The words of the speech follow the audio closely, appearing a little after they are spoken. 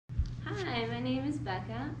Hi, my name is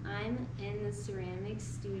Becca. I'm in the ceramics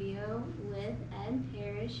studio with Ed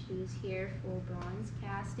Parrish, who's here for bronze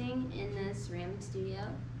casting in the ceramic studio.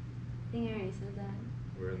 I think I already said that.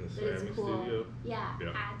 We're in the But ceramic it's cool. studio? Yeah,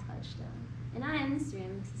 Yeah. at Touchstone. And I am the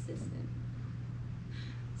ceramics assistant.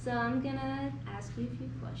 So I'm gonna ask you a few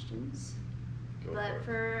questions. Go But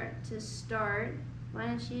for it. to start, why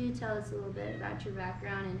don't you tell us a little bit about your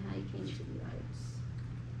background and how you came to the arts?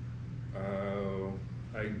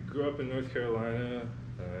 I grew up in North Carolina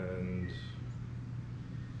and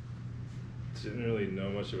didn't really know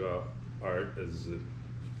much about art as a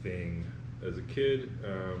thing as a kid,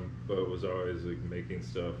 but was always like making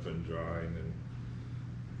stuff and drawing,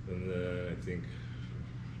 and then I think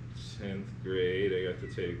 10th grade I got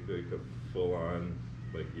to take like a full-on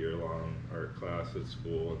like year-long art class at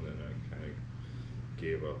school, and then I kind of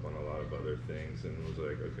gave up on a lot of other things and was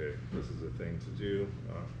like, okay, this is a thing to do,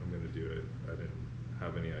 I'm gonna do it. I didn't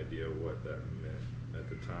have any idea what that meant at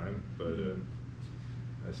the time, but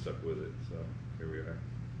I stuck with it, so here we are.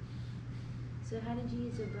 So how did you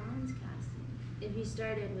use a bronze casting? If you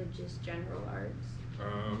started with just general arts?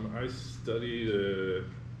 I studied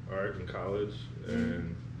art in college,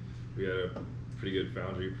 and we had a pretty good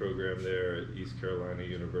foundry program there at East Carolina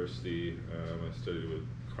University. I studied with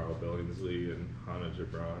Carl Billingsley and Hannah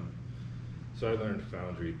Gibran, so I learned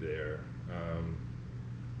foundry there.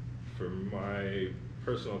 For my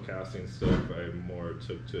personal casting stuff, I more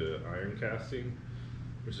took to iron casting,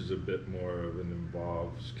 which is a bit more of an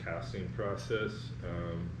involved casting process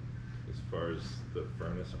as far as the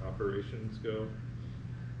furnace operations go.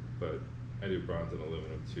 But I do bronze and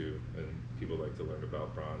aluminum too, and people like to learn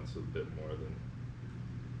about bronze a bit more than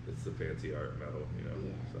it's the fancy art metal, you know.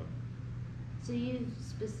 Yeah. So you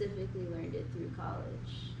specifically learned it through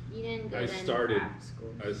college? You didn't go to any craft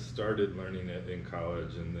school? I started learning it in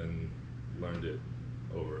college and then learned it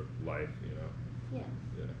over life, you know. Yeah.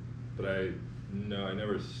 Yeah. But I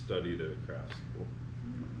never studied at a craft school.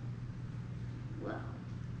 Well.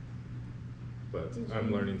 But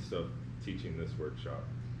I'm learning stuff teaching this workshop.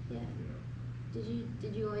 Yeah. You know.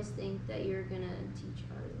 Did you always think that you were gonna teach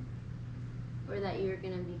art? Or that you were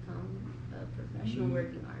gonna become a professional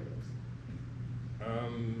working artist?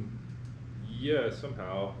 Yeah,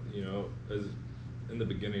 somehow, you know, as in the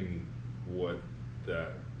beginning, what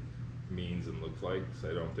that means and looks like,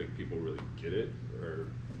 so I don't think people really get it,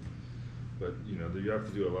 but you know, you have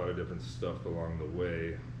to do a lot of different stuff along the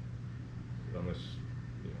way, unless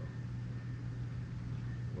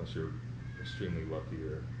you're extremely lucky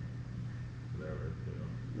or whatever, you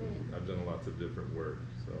know. Right. I've done lots of different work,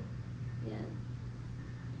 so. Yeah.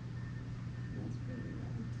 That's pretty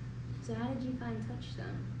good. So how did you find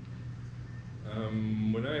Touchstone?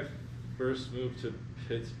 When I first moved to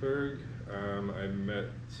Pittsburgh, I met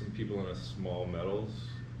some people in a small metals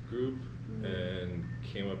group and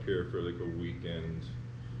came up here for like a weekend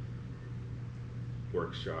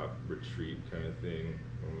workshop retreat kind of thing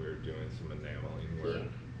when we were doing some enameling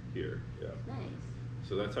work here. Yeah. Nice.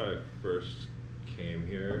 So that's how I first came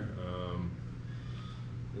here.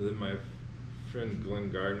 Then my friend Glenn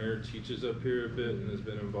Gardner teaches up here a bit and has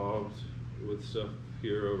been involved with stuff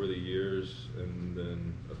here over the years, and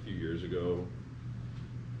then a few years ago,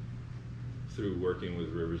 through working with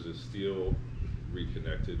Rivers of Steel,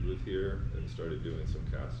 reconnected with here and started doing some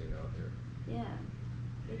casting out here.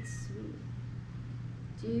 Yeah, it's sweet.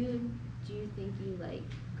 Do you think you like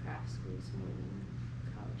craft schools more than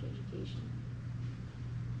college education?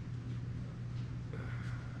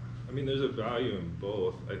 I mean, there's a value in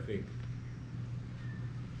both. I think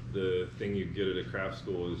the thing you get at a craft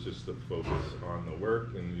school is just the focus on the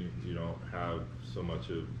work, and you don't have so much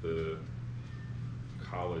of the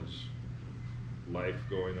college life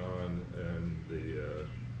going on and the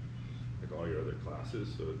like all your other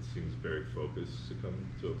classes, so it seems very focused to come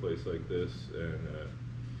to a place like this and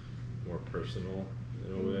more personal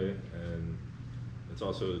in a way, and it's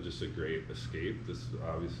also just a great escape. This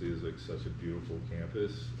obviously is like such a beautiful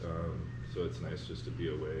campus, so it's nice just to be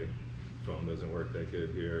away. Phone doesn't work that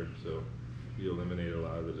good here, so you eliminate a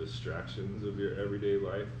lot of the distractions of your everyday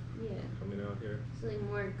life. Yeah. Coming out here. It's like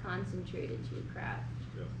more concentrated to your craft.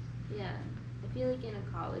 Yeah. Yeah. I feel like in a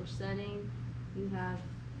college setting, you have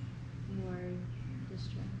more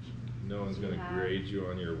distraction. No one's going to grade you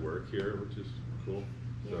on your work here, which is cool.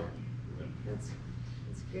 Yeah. So, yeah.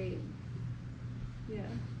 That's great. Yeah.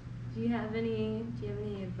 Do you have any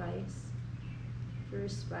advice for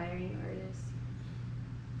aspiring artists?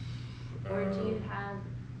 Or do you have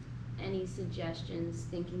any suggestions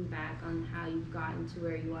thinking back on how you've gotten to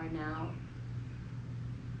where you are now?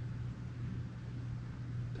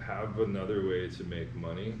 Have another way to make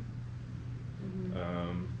money.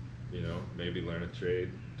 you know, maybe learn a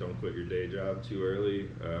trade. Don't quit your day job too early.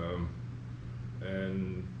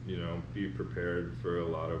 And, you know, be prepared for a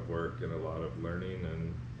lot of work and a lot of learning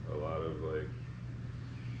and a lot of like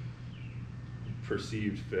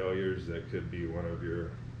perceived failures that could be one of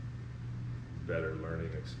your better learning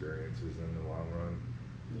experiences in the long run.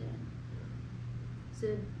 Yeah. So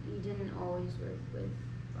you didn't always work with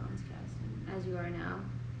bronze casting as you are now?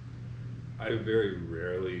 I very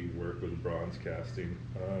rarely work with bronze casting.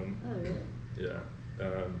 Oh, really? Yeah.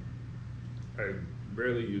 I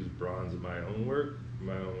rarely use bronze in my own work.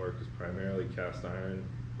 My own work is primarily cast iron,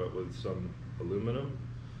 but with some aluminum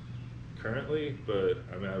currently. But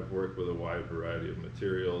I mean, I've worked with a wide variety of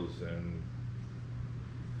materials and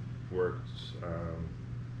worked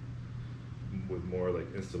with more like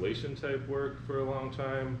installation type work for a long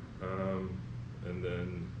time, and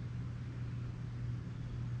then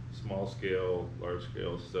small scale, large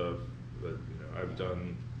scale stuff. But you know, I've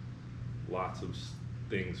done lots of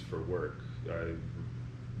things for work. I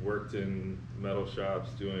worked in metal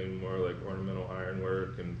shops doing more like ornamental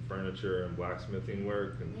ironwork and furniture and blacksmithing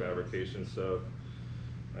work and fabrication stuff.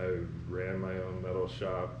 I ran my own metal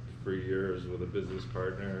shop for years with a business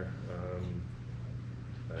partner.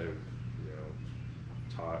 I've, you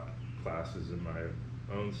know, taught classes in my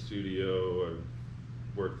own studio. I've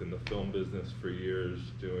worked in the film business for years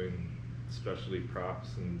doing specialty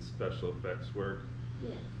props and special effects work.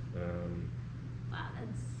 Yeah. Wow,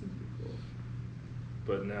 that's super cool.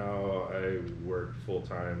 But now I work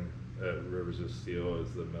full-time at Rivers of Steel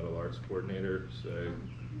as the metal arts coordinator, so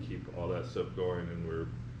I keep all that stuff going, and we're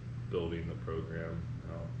building the program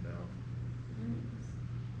out now. Nice.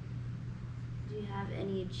 Do you have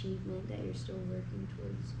any achievement that you're still working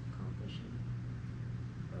towards accomplishing?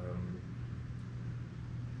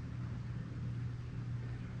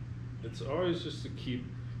 It's always just to keep,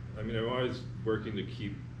 I mean, I'm always working to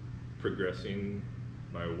keep progressing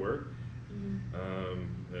my work,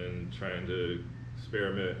 and trying to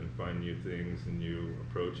experiment and find new things and new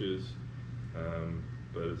approaches.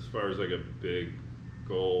 But as far as like a big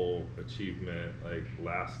goal, achievement, like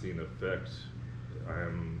lasting effect,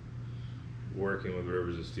 I'm working with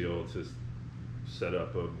Rivers of Steel to set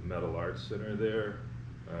up a metal arts center there.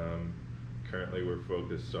 Currently we're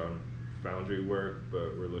focused on foundry work,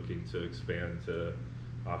 but we're looking to expand to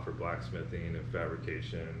offer blacksmithing and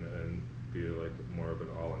fabrication and be like more of an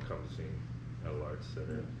all-encompassing metal arts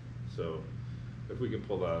center. So if we can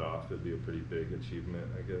pull that off, it'd be a pretty big achievement,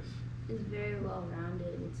 I guess. It's very well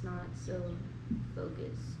rounded. It's not so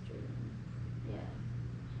focus driven. Yeah,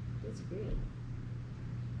 that's great.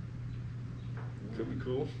 Yeah. Could be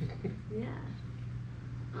cool. Yeah.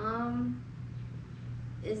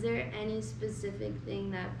 Is there any specific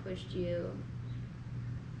thing that pushed you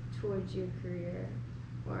towards your career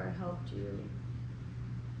or helped you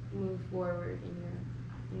move forward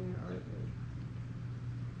in your art work?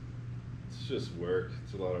 It's just work.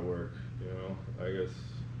 It's a lot of work, you know. I guess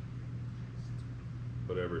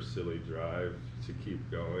whatever silly drive to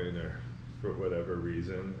keep going, or for whatever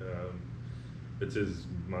reason, it's as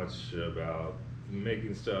much about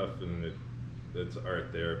making stuff, and it's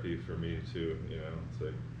art therapy for me too. You know, it's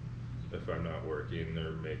like if I'm not working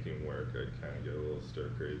or making work, I kind of get a little stir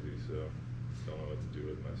crazy. So don't know what to do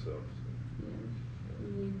with myself. So, yeah. You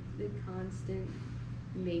need the constant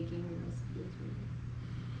making recipes.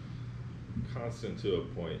 Constant to a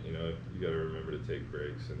point, you know. You got to remember to take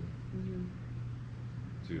breaks and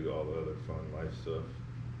do all the other fun life stuff.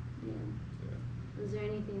 Yeah. Was there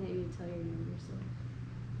anything that you would tell your younger self?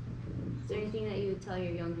 Is there anything that you would tell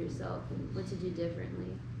your younger self what to do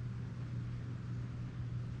differently?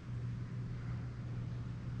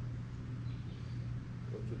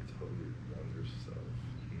 What to tell your younger self?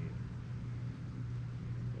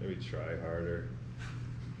 Maybe try harder.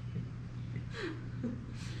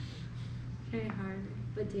 Try harder,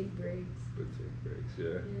 but take breaks. But take breaks,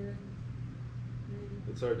 yeah. Yeah.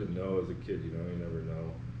 It's hard to know as a kid, you know, you never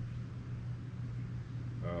know.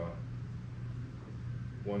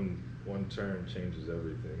 One turn changes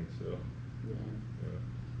everything, so. Yeah.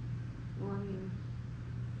 Well, I mean,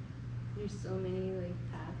 there's so many like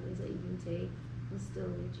pathways that you can take and still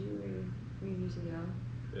lead you where you need to go.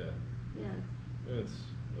 Yeah. Yeah. And it's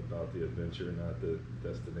about the adventure, not the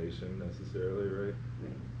destination necessarily, right?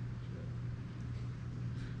 Right.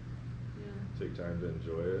 Yeah. Take time to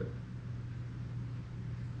enjoy it.